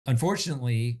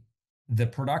unfortunately, the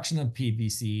production of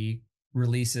PVC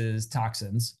releases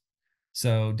toxins,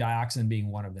 so dioxin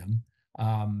being one of them.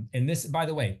 And this, by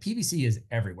the way, PVC is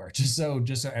everywhere. Just so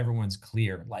everyone's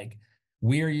clear, like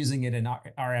we are using it in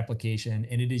our application,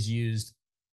 and it is used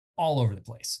all over the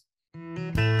place.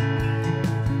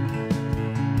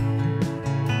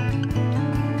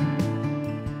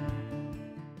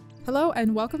 Hello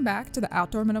and welcome back to the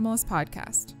Outdoor Minimalist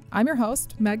podcast. I'm your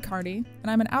host, Meg Carney,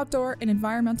 and I'm an outdoor and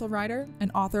environmental writer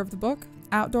and author of the book,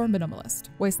 Outdoor Minimalist,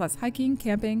 Waste Less Hiking,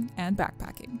 Camping, and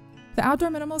Backpacking. The Outdoor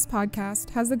Minimalist podcast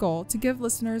has the goal to give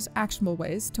listeners actionable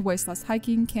ways to waste less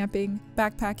hiking, camping,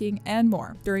 backpacking, and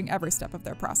more during every step of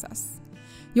their process.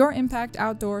 Your impact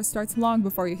outdoors starts long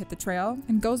before you hit the trail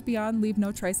and goes beyond leave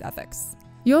no trace ethics.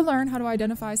 You'll learn how to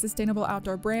identify sustainable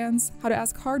outdoor brands, how to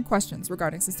ask hard questions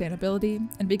regarding sustainability,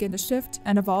 and begin to shift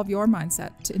and evolve your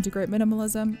mindset to integrate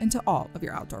minimalism into all of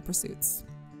your outdoor pursuits.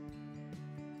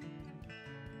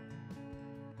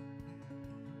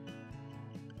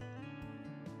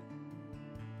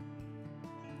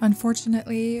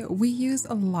 Unfortunately, we use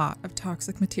a lot of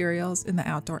toxic materials in the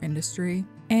outdoor industry,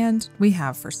 and we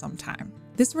have for some time.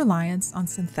 This reliance on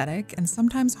synthetic and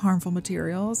sometimes harmful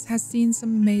materials has seen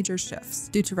some major shifts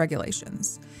due to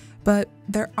regulations, but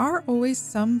there are always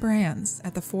some brands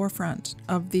at the forefront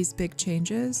of these big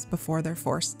changes before they're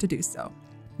forced to do so.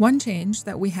 One change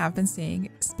that we have been seeing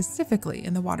specifically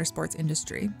in the water sports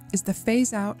industry is the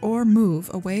phase out or move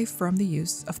away from the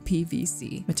use of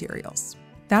PVC materials.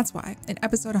 That's why in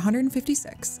episode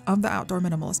 156 of the Outdoor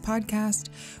Minimalist podcast,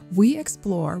 we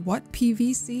explore what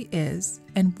PVC is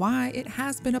and why it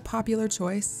has been a popular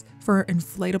choice for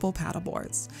inflatable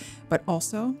paddleboards, but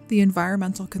also the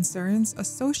environmental concerns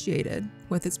associated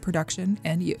with its production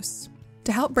and use.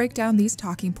 To help break down these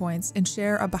talking points and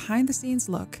share a behind-the-scenes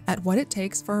look at what it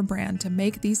takes for a brand to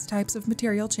make these types of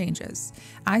material changes,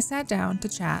 I sat down to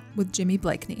chat with Jimmy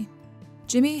Blakeney.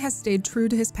 Jimmy has stayed true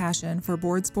to his passion for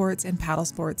board sports and paddle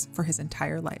sports for his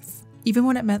entire life, even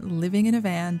when it meant living in a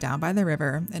van down by the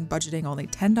river and budgeting only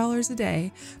 $10 a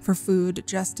day for food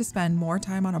just to spend more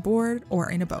time on a board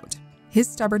or in a boat. His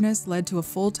stubbornness led to a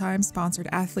full-time sponsored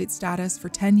athlete status for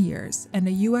 10 years and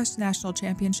a U.S. national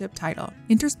championship title,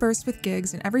 interspersed with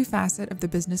gigs in every facet of the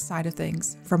business side of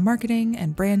things, from marketing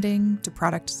and branding to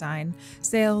product design,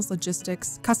 sales,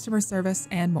 logistics, customer service,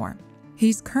 and more.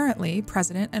 He's currently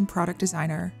president and product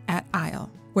designer at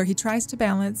Isle, where he tries to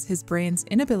balance his brain's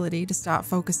inability to stop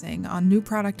focusing on new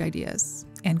product ideas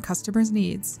and customers'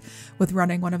 needs with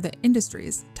running one of the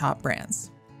industry's top brands.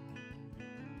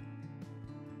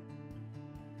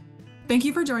 Thank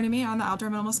you for joining me on the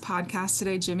Outdoor Minimalist podcast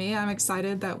today, Jimmy. I'm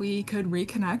excited that we could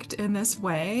reconnect in this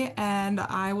way, and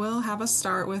I will have us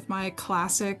start with my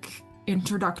classic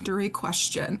introductory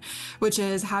question, which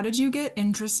is, how did you get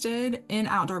interested in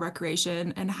outdoor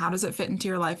recreation and how does it fit into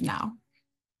your life now?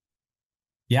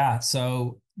 Yeah,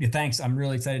 thanks. I'm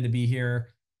really excited to be here.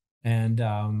 And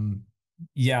the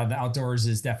outdoors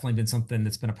has definitely been something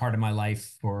that's been a part of my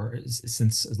life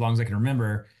since as long as I can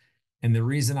remember. And the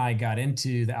reason I got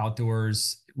into the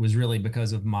outdoors was really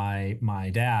because of my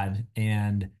dad.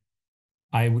 And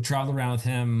I would travel around with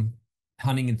him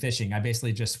hunting and fishing. I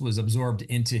basically just was absorbed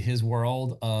into his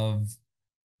world of,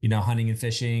 hunting and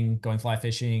fishing, going fly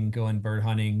fishing, going bird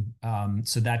hunting.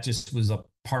 So that just was a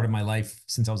part of my life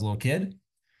since I was a little kid.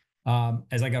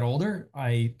 As I got older,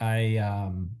 I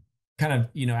kind of,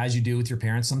 as you do with your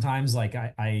parents sometimes, like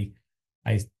I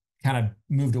kind of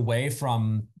moved away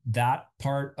from that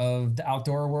part of the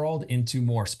outdoor world into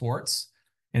more sports.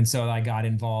 And so I got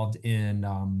involved in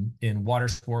water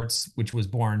sports, which was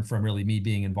born from really me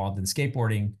being involved in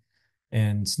skateboarding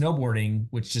and snowboarding,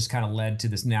 which just kind of led to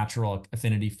this natural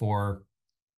affinity for,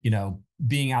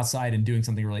 being outside and doing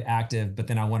something really active. But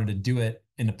then I wanted to do it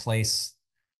in a place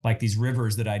like these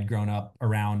rivers that I'd grown up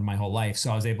around my whole life.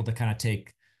 So I was able to kind of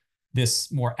take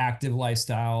this more active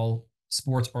lifestyle,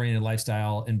 sports-oriented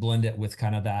lifestyle, and blend it with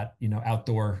kind of that,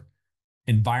 outdoor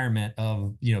environment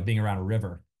of, being around a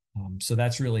river. So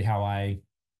that's really how I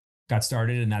got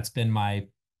started. And that's been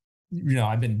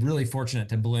I've been really fortunate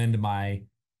to blend my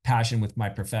passion with my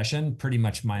profession pretty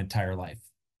much my entire life.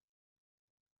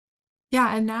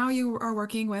 Yeah, and now you are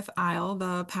working with Isle,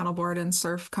 the paddleboard and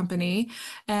surf company.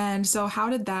 And so how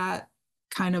did that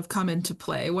kind of come into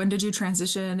play? When did you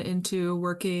transition into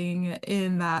working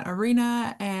in that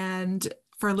arena? And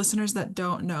for listeners that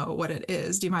don't know what it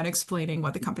is, do you mind explaining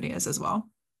what the company is as well?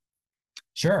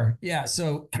 Sure. Yeah.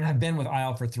 So I've been with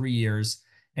Isle for 3 years,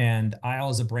 and Isle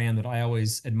is a brand that I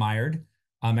always admired.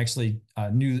 Actually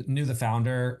knew the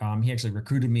founder. He actually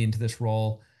recruited me into this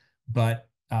role, but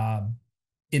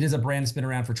It is a brand that's been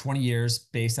around for 20 years,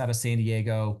 based out of San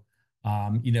Diego.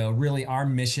 Really our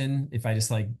mission, if I just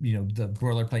the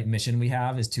boilerplate mission we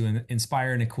have is to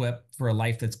inspire and equip for a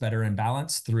life that's better in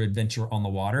balance through adventure on the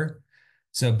water.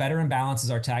 So better in balance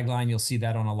is our tagline. You'll see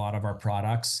that on a lot of our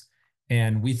products.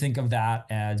 And we think of that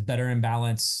as better in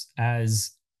balance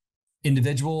as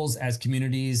individuals, as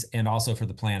communities, and also for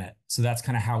the planet. So that's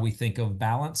kind of how we think of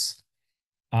balance.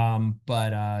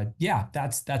 Yeah,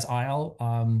 that's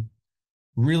Isle.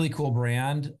 Really cool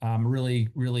brand. I'm really,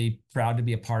 really proud to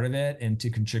be a part of it and to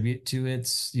contribute to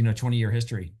its, 20-year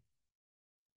history.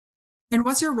 And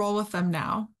what's your role with them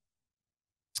now?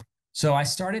 So I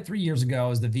started 3 years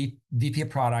ago as the VP of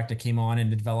product. I came on and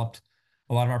developed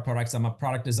a lot of our products. I'm a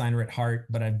product designer at heart,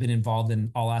 but I've been involved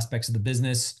in all aspects of the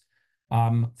business.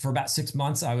 For about 6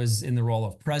 months, I was in the role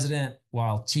of president,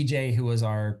 while TJ, who was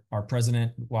our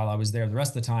president while I was there the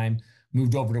rest of the time,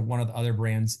 moved over to one of the other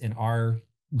brands in our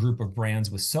group of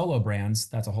brands with solo brands.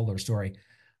 That's a whole other story.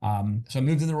 So I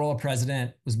moved in the role of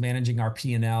president, was managing our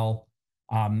P&L,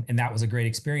 and that was a great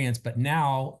experience. But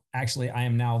now, actually, I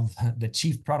am now the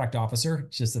chief product officer.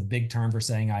 It's just a big term for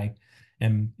saying I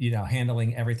am,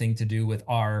 handling everything to do with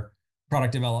our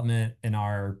product development and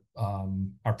our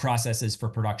processes for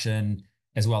production,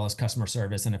 as well as customer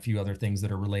service and a few other things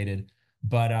that are related.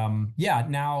 But yeah,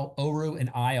 now Oru and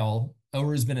Isle.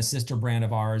 Oru's been a sister brand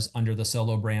of ours under the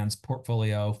Solo Brands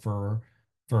portfolio for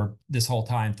this whole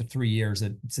time, for 3 years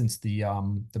since the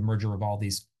merger of all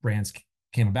these brands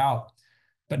came about.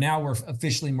 But now we're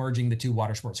officially merging the two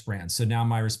watersports brands. So now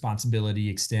my responsibility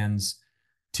extends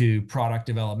to product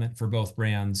development for both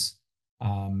brands.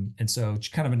 And so it's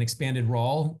kind of an expanded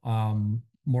role,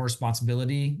 more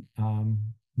responsibility,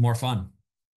 more fun.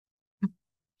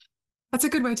 That's a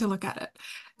good way to look at it.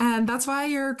 And that's why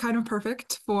you're kind of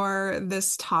perfect for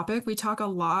this topic. We talk a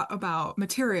lot about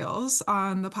materials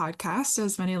on the podcast,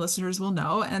 as many listeners will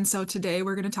know. And so today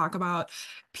we're going to talk about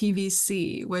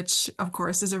PVC, which of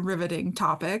course is a riveting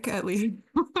topic, at least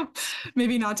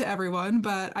maybe not to everyone,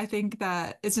 but I think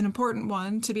that it's an important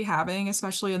one to be having,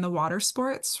 especially in the water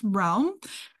sports realm.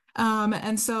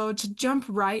 And so to jump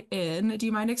right in, do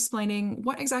you mind explaining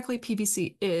what exactly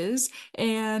PVC is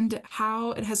and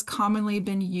how it has commonly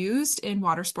been used in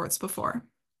water sports before?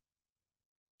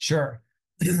 Sure.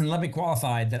 Let me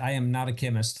qualify that I am not a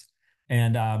chemist,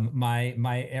 and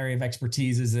my area of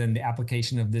expertise is in the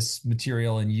application of this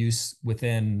material and use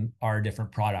within our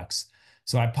different products.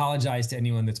 So I apologize to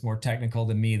anyone that's more technical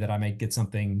than me that I may get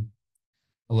something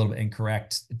a little bit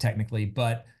incorrect technically,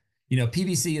 but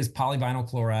PVC is polyvinyl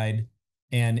chloride,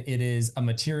 and it is a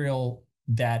material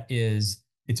that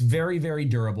it's very, very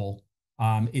durable.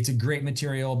 It's a great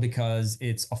material because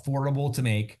it's affordable to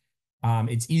make.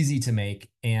 It's easy to make.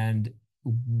 And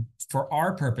for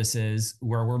our purposes,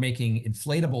 where we're making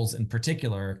inflatables in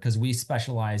particular, because we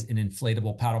specialize in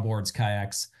inflatable paddleboards,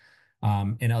 kayaks,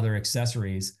 and other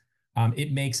accessories,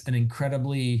 it makes an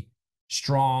incredibly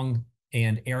strong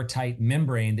and airtight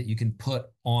membrane that you can put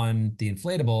on the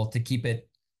inflatable to keep it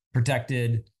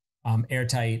protected,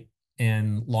 airtight,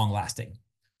 and long lasting.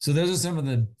 So those are some of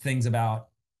the things about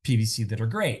PVC that are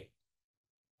great.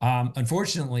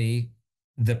 Unfortunately,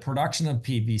 the production of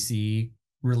PVC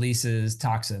releases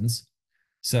toxins,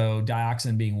 so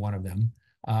dioxin being one of them.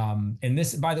 And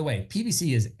this, by the way,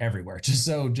 PVC is everywhere. Just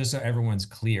so everyone's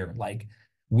clear, like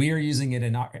we are using it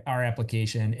in our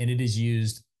application, and it is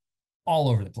used all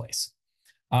over the place.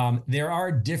 There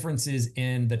are differences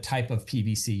in the type of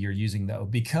PVC you're using, though,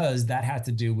 because that has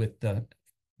to do with the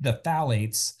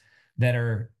phthalates that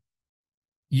are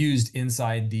used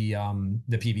inside the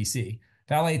PVC.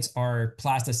 Phthalates are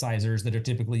plasticizers that are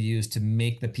typically used to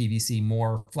make the PVC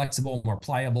more flexible, more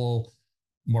pliable,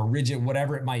 more rigid,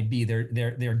 whatever it might be.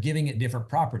 They're giving it different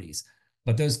properties.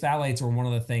 But those phthalates are one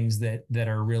of the things that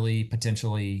are really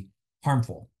potentially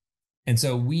harmful. And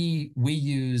so we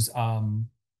use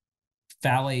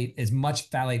phthalate, as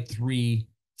much phthalate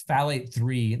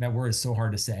 3, that word is so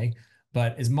hard to say,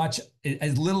 but as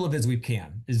little of it as we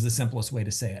can is the simplest way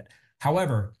to say it.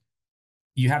 However,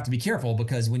 you have to be careful,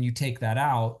 because when you take that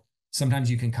out,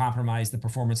 sometimes you can compromise the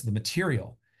performance of the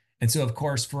material. And so, of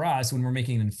course, for us, when we're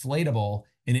making an inflatable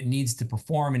and it needs to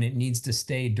perform and it needs to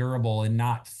stay durable and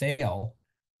not fail,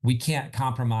 we can't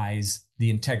compromise the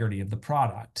integrity of the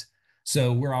product.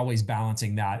 So we're always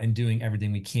balancing that and doing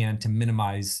everything we can to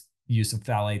minimize use of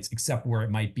phthalates, except where it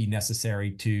might be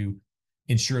necessary to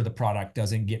ensure the product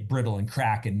doesn't get brittle and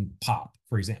crack and pop,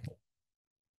 for example.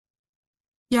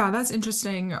 Yeah, that's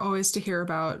interesting always to hear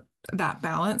about that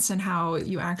balance and how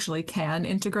you actually can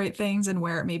integrate things and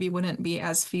where it maybe wouldn't be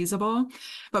as feasible.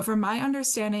 But from my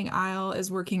understanding, Isle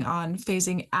is working on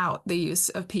phasing out the use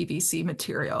of PVC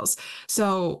materials.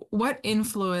 So, what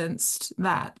influenced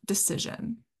that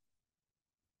decision?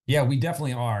 Yeah, we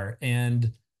definitely are.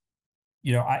 And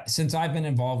since I've been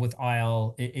involved with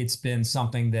IL, it's been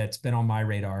something that's been on my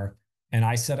radar. And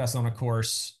I set us on a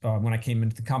course when I came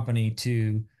into the company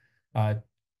to uh,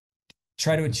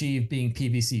 try to achieve being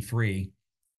PVC free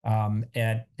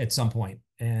at some point.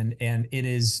 And it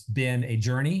has been a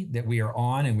journey that we are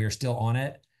on, and we are still on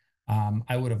it.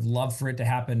 I would have loved for it to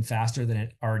happen faster than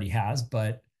it already has,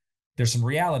 but there's some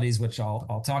realities which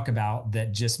I'll talk about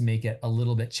that just make it a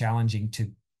little bit challenging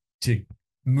to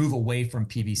move away from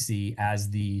PVC as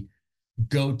the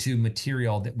go-to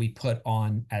material that we put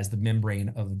on as the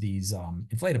membrane of these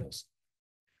inflatables.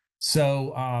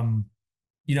 So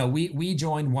we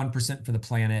joined 1% for the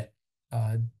planet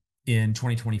in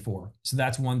 2024. So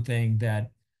that's one thing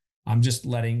that I'm just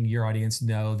letting your audience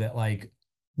know, that like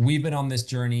we've been on this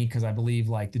journey because I believe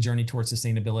like the journey towards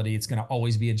sustainability, it's going to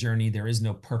always be a journey. There is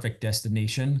no perfect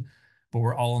destination, but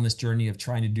we're all on this journey of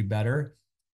trying to do better.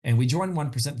 And we joined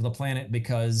 1% for the planet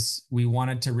because we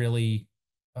wanted to really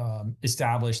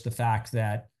establish the fact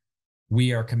that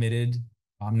we are committed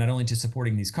not only to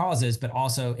supporting these causes, but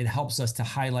also it helps us to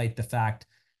highlight the fact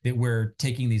that we're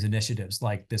taking these initiatives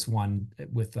like this one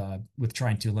with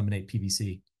trying to eliminate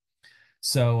PVC.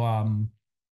 So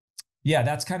yeah,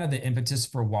 that's kind of the impetus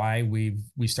for why we've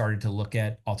started to look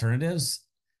at alternatives,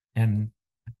 and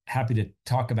happy to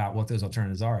talk about what those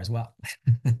alternatives are as well.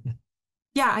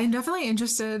 Yeah, I'm definitely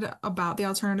interested about the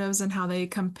alternatives and how they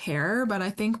compare, but I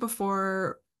think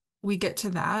before we get to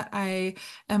that, I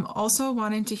am also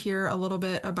wanting to hear a little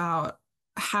bit about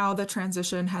how the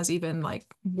transition has even like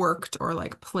worked or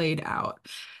like played out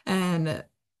and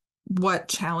what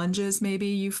challenges maybe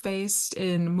you faced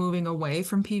in moving away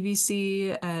from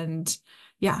PVC and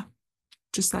yeah,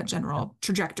 just that general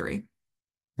trajectory.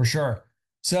 For sure.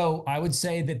 So I would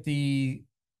say that the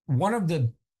one of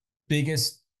the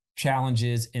biggest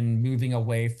challenges in moving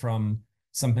away from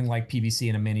something like PVC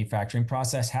in a manufacturing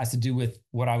process has to do with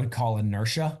what I would call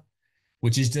inertia,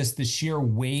 which is just the sheer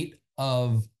weight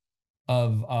of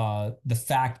the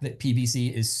fact that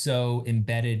PVC is so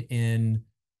embedded in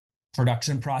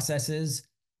production processes,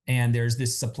 and there's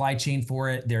this supply chain for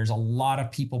it. There's a lot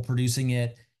of people producing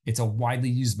it. It's a widely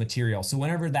used material. So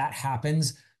whenever that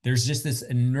happens, there's just this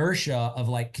inertia of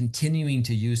like continuing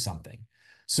to use something.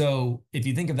 So if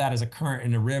you think of that as a current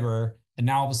in a river, and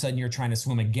now all of a sudden you're trying to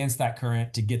swim against that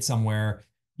current to get somewhere,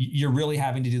 you're really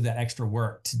having to do that extra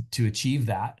work to achieve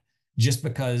that, just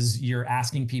because you're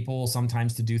asking people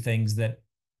sometimes to do things that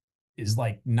is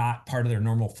like not part of their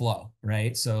normal flow,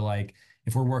 right? So like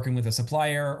if we're working with a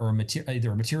supplier or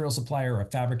either a material supplier or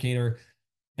a fabricator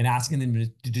and asking them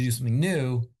to do something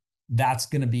new, that's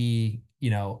going to be,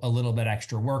 a little bit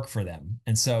extra work for them.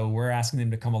 And so we're asking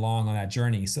them to come along on that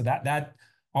journey. So that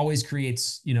always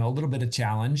creates, a little bit of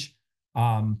challenge.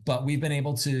 But we've been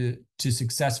able to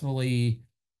successfully,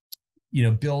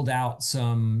 build out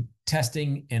some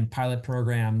testing and pilot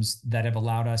programs that have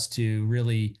allowed us to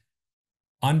really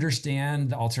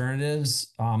understand the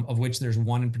alternatives, of which there's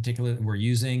one in particular that we're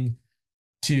using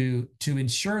to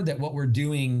ensure that what we're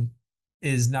doing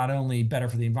is not only better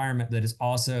for the environment, but is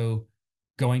also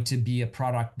going to be a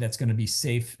product that's going to be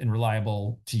safe and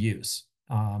reliable to use.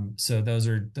 So those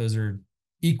are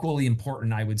equally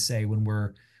important, I would say, when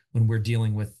we're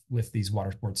dealing with these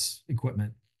water sports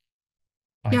equipment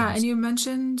Yeah, and items. you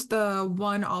mentioned the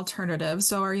one alternative.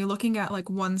 So are you looking at like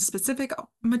one specific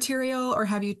material or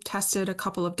have you tested a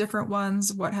couple of different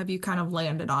ones? What have you kind of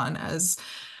landed on as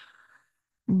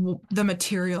the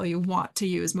material you want to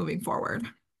use moving forward?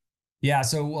 Yeah,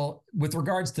 so well, with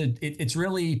regards to it's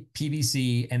really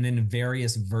PVC and then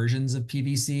various versions of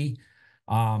PVC.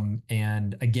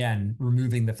 And again,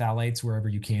 removing the phthalates wherever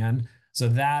you can. So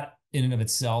that in and of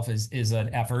itself is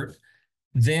an effort.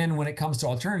 Then when it comes to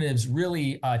alternatives,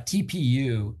 really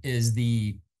TPU is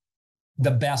the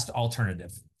best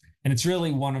alternative. And it's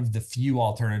really one of the few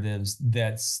alternatives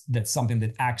that's something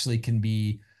that actually can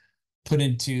be put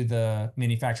into the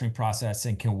manufacturing process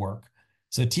and can work.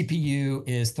 So TPU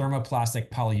is thermoplastic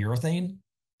polyurethane.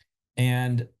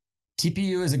 And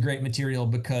TPU is a great material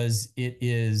because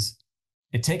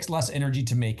it takes less energy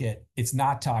to make it. It's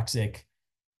not toxic.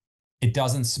 It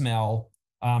doesn't smell.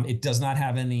 It does not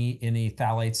have any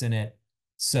phthalates in it.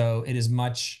 So it is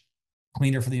much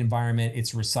cleaner for the environment.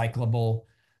 It's recyclable.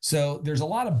 So there's a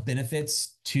lot of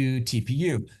benefits to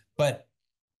TPU. But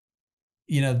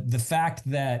the fact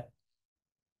that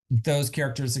those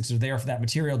characteristics are there for that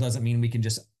material doesn't mean we can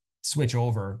just switch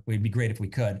over. It'd be great if we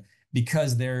could,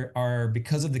 because of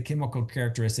the chemical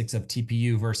characteristics of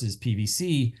TPU versus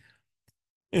PVC,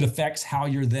 it affects how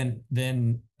you're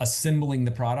then assembling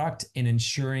the product and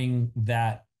ensuring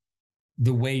that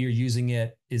the way you're using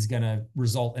it is going to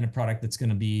result in a product that's going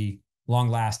to be long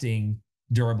lasting,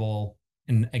 durable,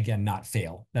 and again, not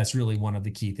fail. That's really one of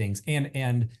the key things.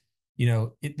 And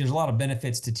there's a lot of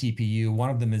benefits to TPU. One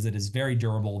of them is it is very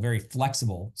durable, very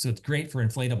flexible. So it's great for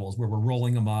inflatables where we're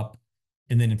rolling them up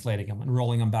and then inflating them and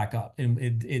rolling them back up. And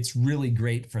it's really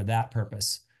great for that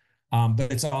purpose.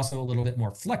 But it's also a little bit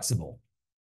more flexible.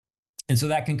 And so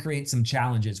that can create some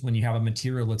challenges when you have a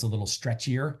material that's a little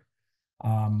stretchier.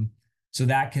 So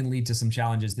that can lead to some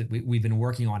challenges that we've been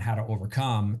working on how to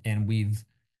overcome. And we've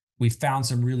found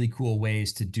some really cool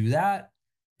ways to do that.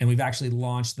 And we've actually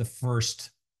launched the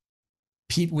first,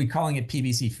 we're calling it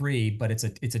PVC free, but it's a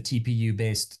TPU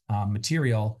based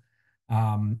material.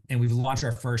 And we've launched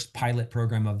our first pilot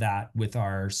program of that with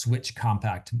our Switch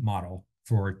Compact model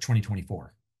for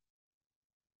 2024.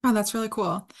 Oh, that's really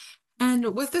cool.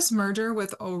 And with this merger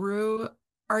with Oru,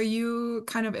 are you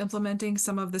kind of implementing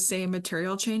some of the same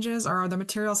material changes, or are the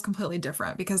materials completely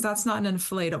different? Because that's not an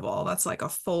inflatable, that's like a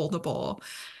foldable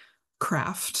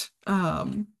craft.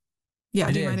 Yeah,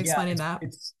 It do you mind is, yeah. explaining It's that?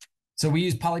 it's so we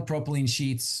use polypropylene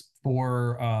sheets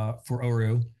for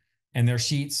Oru, and they're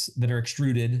sheets that are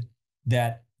extruded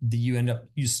that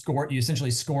you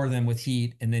essentially score them with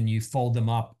heat and then you fold them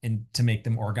up and to make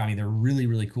them origami. They're really,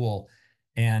 really cool.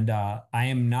 And I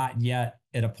am not yet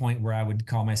at a point where I would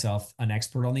call myself an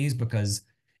expert on these because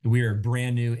we are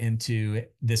brand new into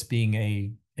this being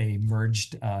a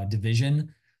merged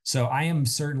division. So I am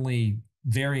certainly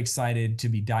very excited to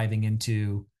be diving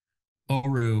into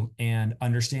Oru and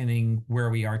understanding where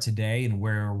we are today and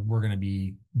where we're going to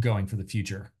be going for the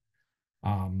future.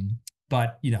 Um,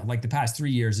 but like the past 3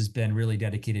 years has been really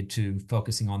dedicated to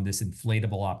focusing on this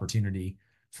inflatable opportunity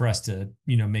for us to,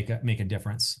 make a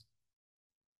difference.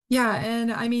 Yeah,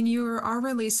 and I mean, you are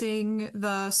releasing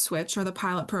the Switch or the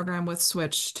pilot program with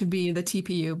Switch to be the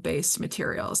TPU based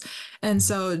materials. And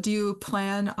so, do you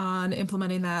plan on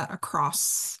implementing that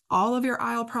across all of your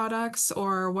aisle products,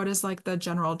 or what is like the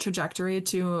general trajectory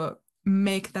to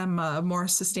make them a more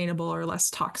sustainable or less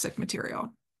toxic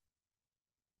material?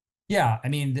 Yeah, I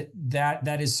mean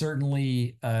that is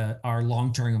certainly our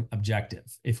long-term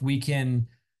objective. If we can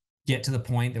get to the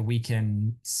point that we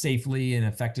can safely and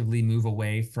effectively move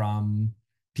away from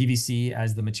PVC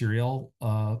as the material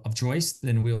of choice,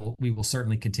 then we will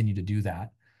certainly continue to do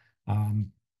that. Um,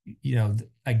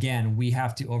 Again, we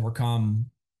have to overcome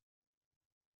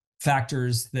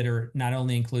factors that are not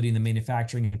only including the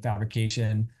manufacturing and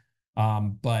fabrication,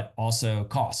 but also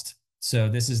cost. So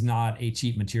this is not a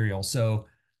cheap material. So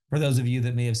for those of you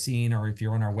that may have seen, or if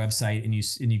you're on our website and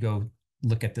you go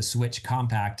look at the Switch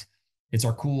Compact, it's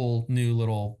our cool new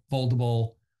little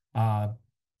foldable,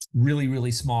 really,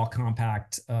 really small,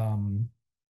 compact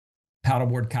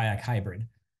paddleboard kayak hybrid.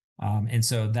 And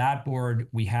so that board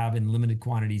we have in limited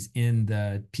quantities in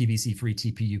the PVC-free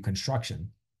TPU construction.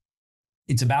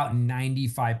 It's about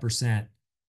 95%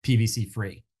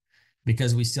 PVC-free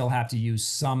because we still have to use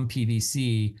some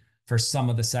PVC for some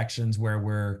of the sections where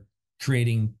we're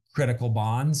creating critical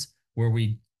bonds where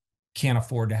we can't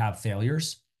afford to have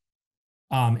failures.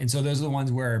 And so those are the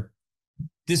ones where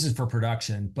this is for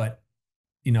production, but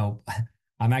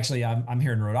I'm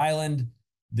here in Rhode Island.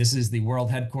 This is the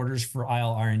world headquarters for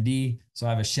ISLE R&D. So I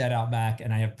have a shed out back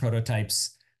and I have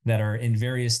prototypes that are in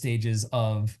various stages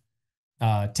of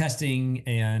testing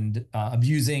and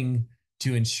abusing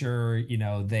to ensure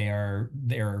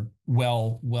they're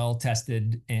well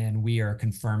tested, and we are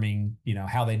confirming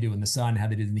how they do in the sun, how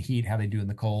they do in the heat, how they do in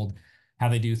the cold, how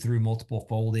they do through multiple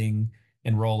folding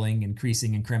and rolling and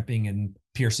creasing and crimping and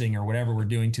piercing or whatever we're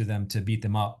doing to them to beat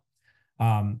them up.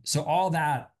 So all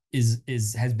that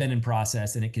has been in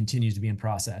process, and it continues to be in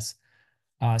process.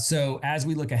 So as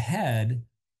we look ahead,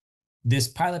 this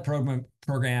pilot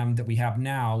program that we have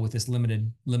now with this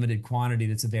limited quantity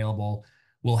that's available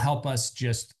will help us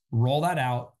just roll that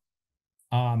out.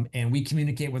 And we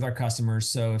communicate with our customers.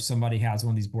 So if somebody has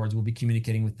one of these boards, we'll be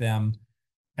communicating with them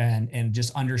and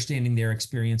just understanding their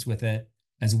experience with it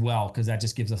as well, because that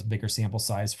just gives us a bigger sample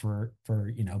size for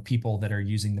people that are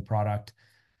using the product.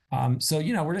 So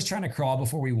we're just trying to crawl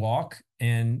before we walk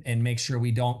and make sure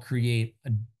we don't create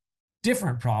a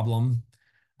different problem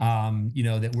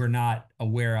that we're not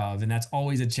aware of. And that's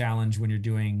always a challenge when you're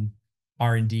doing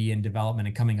R&D and development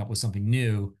and coming up with something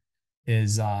new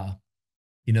is the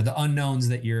unknowns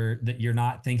that you're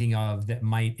not thinking of that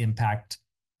might impact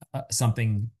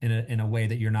something in a way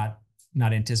that you're not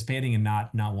anticipating and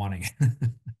not wanting.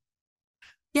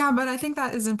 Yeah, but I think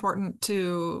that is important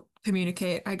to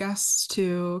communicate, I guess,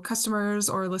 to customers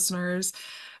or listeners,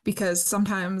 because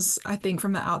sometimes I think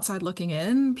from the outside looking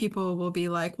in, people will be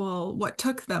like, well, what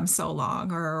took them so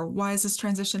long? Or why is this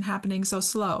transition happening so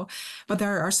slow? But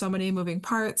there are so many moving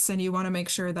parts, and you want to make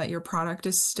sure that your product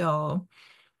is still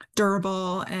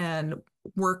durable and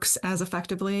works as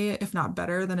effectively, if not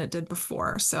better, than it did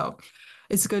before. So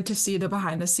it's good to see the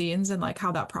behind the scenes and like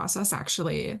how that process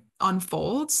actually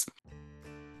unfolds.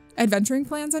 Adventuring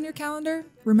plans on your calendar?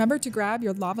 Remember to grab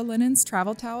your Lava Linens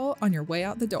travel towel on your way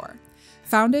out the door.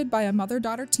 Founded by a mother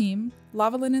daughter team,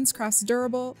 Lava Linens crafts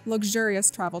durable,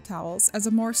 luxurious travel towels as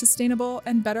a more sustainable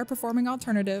and better performing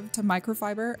alternative to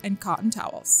microfiber and cotton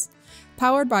towels.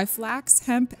 Powered by flax,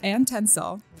 hemp, and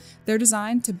tencel, they're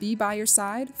designed to be by your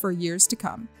side for years to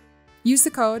come. Use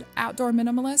the code Outdoor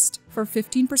Minimalist for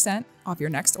 15% off your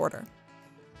next order.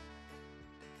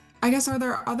 I guess, are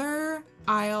there other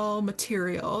aisle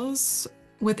materials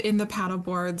within the paddle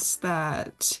boards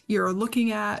that you're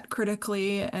looking at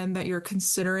critically and that you're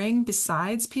considering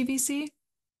besides PVC?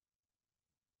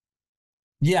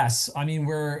 Yes, I mean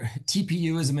we're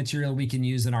TPU is a material we can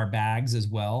use in our bags as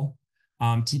well.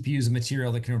 TPU is a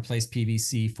material that can replace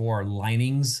PVC for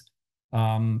linings.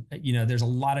 There's a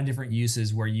lot of different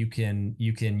uses where you can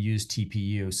use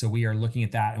TPU. So we are looking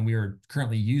at that, and we are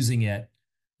currently using it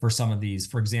for some of these.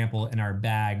 For example, in our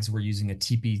bags, we're using a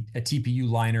TPU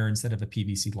liner instead of a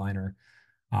PVC liner.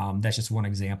 That's just one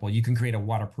example. You can create a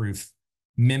waterproof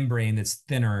membrane that's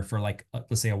thinner for like,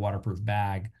 let's say a waterproof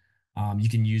bag. You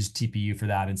can use TPU for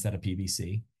that instead of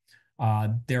PVC.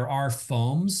 There are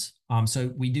foams.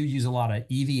 So we do use a lot of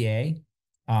EVA.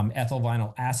 Ethyl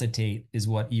vinyl acetate is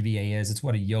what EVA is. It's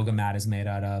what a yoga mat is made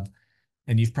out of.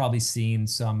 And you've probably seen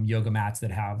some yoga mats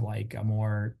that have like a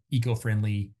more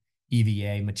eco-friendly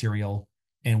EVA material.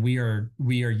 And we are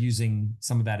using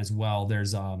some of that as well.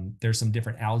 There's some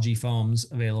different algae foams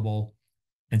available.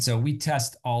 And so we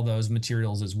test all those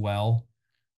materials as well.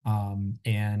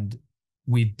 And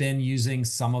we've been using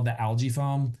some of the algae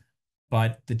foam,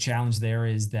 but the challenge there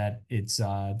is that it's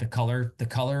the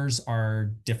colors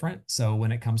are different. So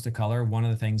when it comes to color, one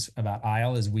of the things about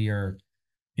Isle is we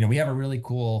have a really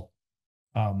cool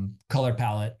color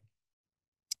palette,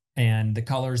 and the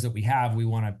colors that we have, we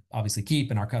want to obviously keep,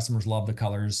 and our customers love the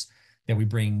colors that we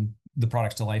bring the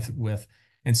products to life with.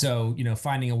 And so,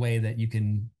 finding a way that you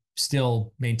can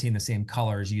still maintain the same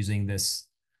colors using this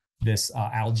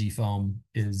algae foam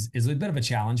is a bit of a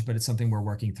challenge, but it's something we're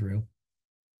working through.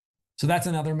 So that's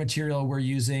another material we're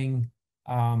using.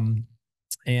 And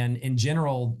in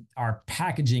general, our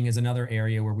packaging is another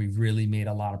area where we've really made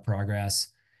a lot of progress.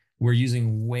 We're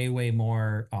using way, way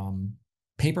more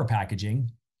paper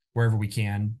packaging wherever we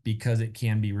can because it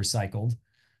can be recycled.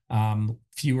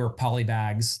 Fewer poly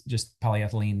bags, just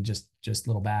polyethylene, just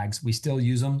little bags. We still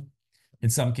use them. In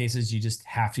some cases, you just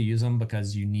have to use them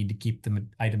because you need to keep the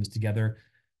items together.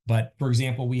 But for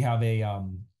example, we have a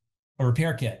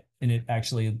repair kit, and it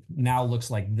actually now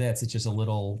looks like this. It's just a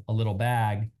little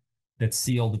bag that's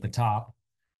sealed at the top.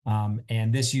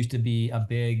 And this used to be a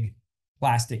big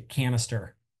plastic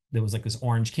canister that was like this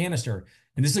orange canister.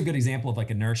 And this is a good example of like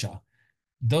inertia.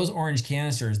 Those orange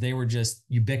canisters, they were just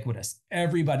ubiquitous.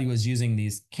 Everybody was using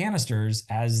these canisters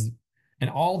and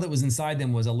all that was inside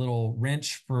them was a little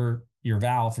wrench for your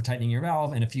valve, for tightening your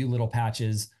valve, and a few little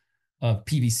patches of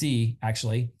PVC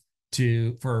actually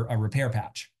for a repair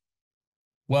patch.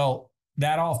 Well,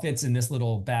 that all fits in this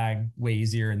little bag way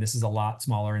easier, and this is a lot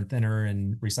smaller and thinner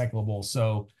and recyclable.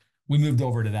 So we moved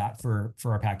over to that for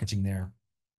our packaging there.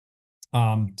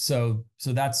 So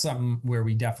that's something where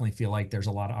we definitely feel like there's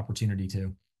a lot of opportunity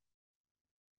too.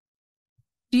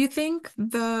 Do you think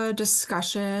the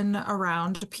discussion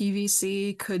around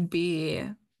PVC could be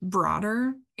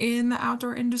broader in the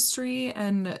outdoor industry?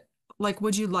 And like,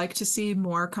 would you like to see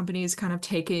more companies kind of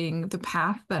taking the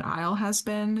path that Isle has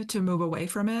been to move away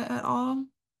from it at all?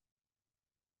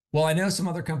 Well, I know some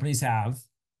other companies have.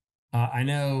 I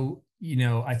know,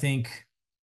 I think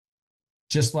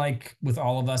just like with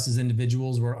all of us as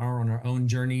individuals, we're on our own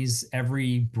journeys.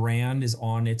 Every brand is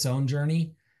on its own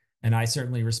journey. And I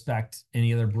certainly respect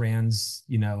any other brand's,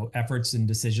 efforts and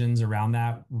decisions around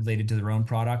that related to their own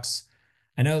products.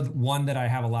 I know one that I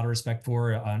have a lot of respect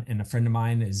for, and a friend of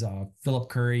mine is Philip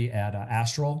Curry at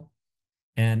Astral.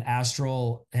 And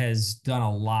Astral has done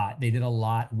a lot. They did a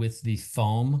lot with the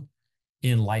foam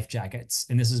in life jackets.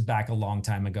 And this is back a long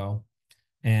time ago.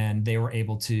 And they were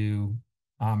able to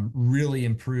really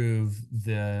improve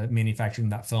the manufacturing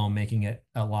of that foam, making it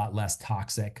a lot less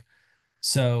toxic.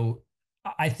 So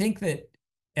I think that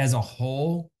as a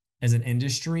whole, as an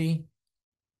industry,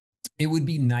 it would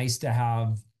be nice to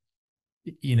have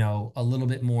a little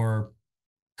bit more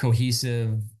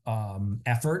cohesive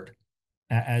effort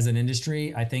as an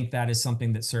industry. I think that is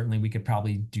something that certainly we could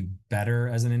probably do better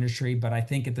as an industry. But I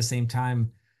think at the same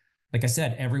time, like I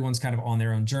said, everyone's kind of on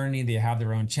their own journey. They have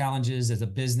their own challenges as a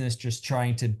business, just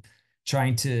trying to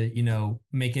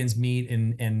make ends meet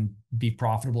and be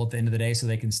profitable at the end of the day so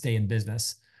they can stay in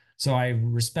business. So I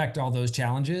respect all those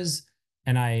challenges,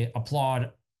 and I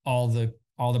applaud all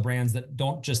the brands that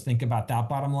don't just think about that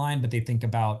bottom line, but they think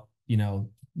about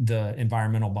the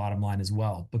environmental bottom line as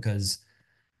well, because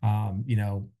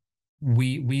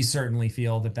we certainly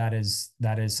feel that is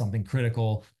something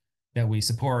critical that we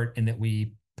support and that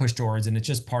we push towards, and it's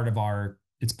just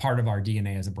it's part of our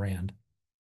DNA as a brand.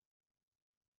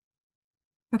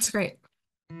 That's great.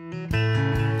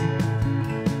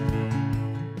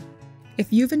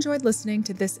 If you've enjoyed listening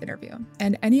to this interview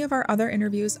and any of our other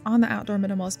interviews on the Outdoor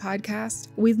Minimalist podcast,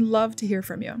 we'd love to hear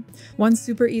from you. One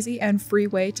super easy and free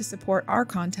way to support our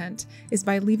content is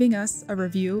by leaving us a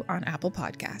review on Apple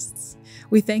Podcasts.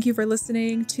 We thank you for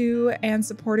listening to and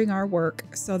supporting our work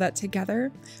so that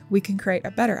together we can create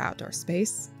a better outdoor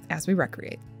space as we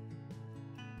recreate.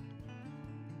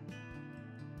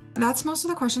 That's most of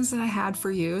the questions that I had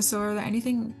for you. So are there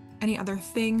any other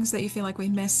things that you feel like we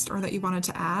missed or that you wanted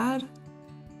to add?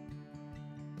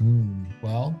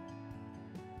 Well,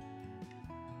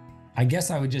 I guess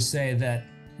I would just say that,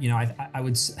 I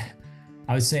would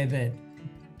say that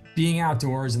being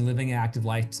outdoors and living an active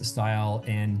lifestyle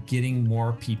and getting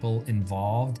more people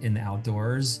involved in the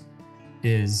outdoors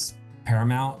is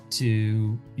paramount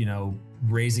to,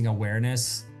 raising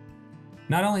awareness.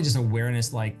 Not only just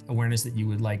awareness, like awareness that you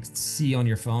would like see on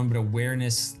your phone, but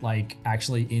awareness like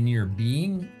actually in your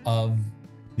being of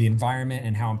the environment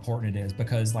and how important it is.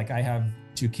 Because like I have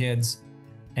 2 kids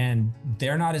and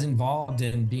they're not as involved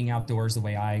in being outdoors the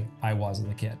way I was as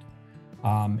a kid.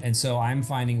 And so I'm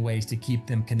finding ways to keep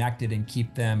them connected and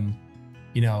keep them,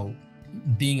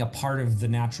 being a part of the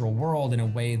natural world in a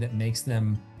way that makes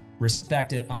them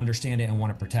respect it, understand it, and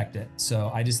want to protect it. So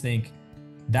I just think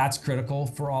that's critical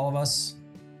for all of us.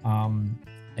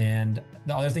 And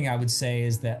the other thing I would say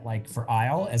is that like for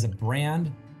Isle as a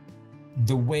brand,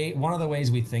 one of the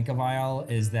ways we think of Isle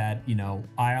is that,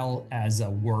 Isle as a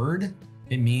word,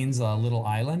 it means a little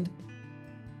island.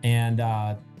 And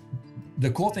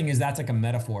the cool thing is that's like a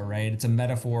metaphor, right? It's a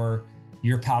metaphor.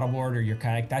 Your paddleboard or your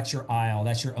kayak, that's your isle.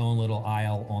 That's your own little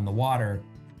isle on the water.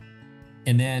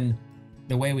 And then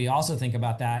the way we also think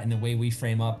about that and the way we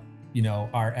frame up,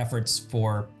 our efforts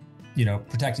for,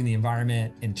 protecting the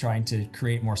environment and trying to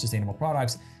create more sustainable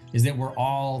products is that we're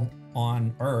all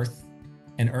on Earth,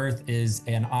 and Earth is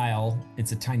an isle.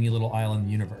 It's a tiny little isle in the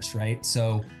universe, right?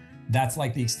 So that's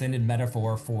like the extended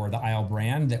metaphor for the Isle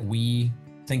brand that we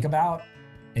think about.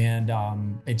 And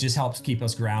it just helps keep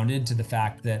us grounded to the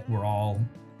fact that we're all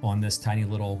on this tiny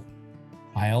little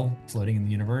isle floating in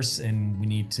the universe, and we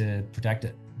need to protect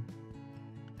it.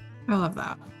 I love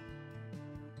that.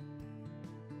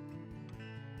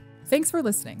 Thanks for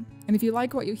listening. And if you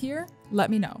like what you hear,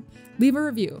 let me know. Leave a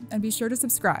review and be sure to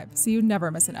subscribe so you never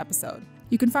miss an episode.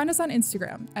 You can find us on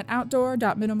Instagram at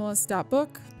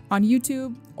outdoor.minimalist.book, on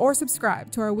YouTube, or subscribe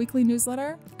to our weekly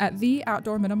newsletter at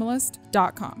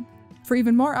theoutdoorminimalist.com. For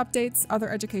even more updates, other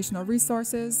educational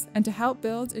resources, and to help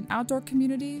build an outdoor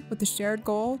community with the shared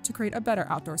goal to create a better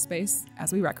outdoor space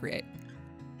as we recreate.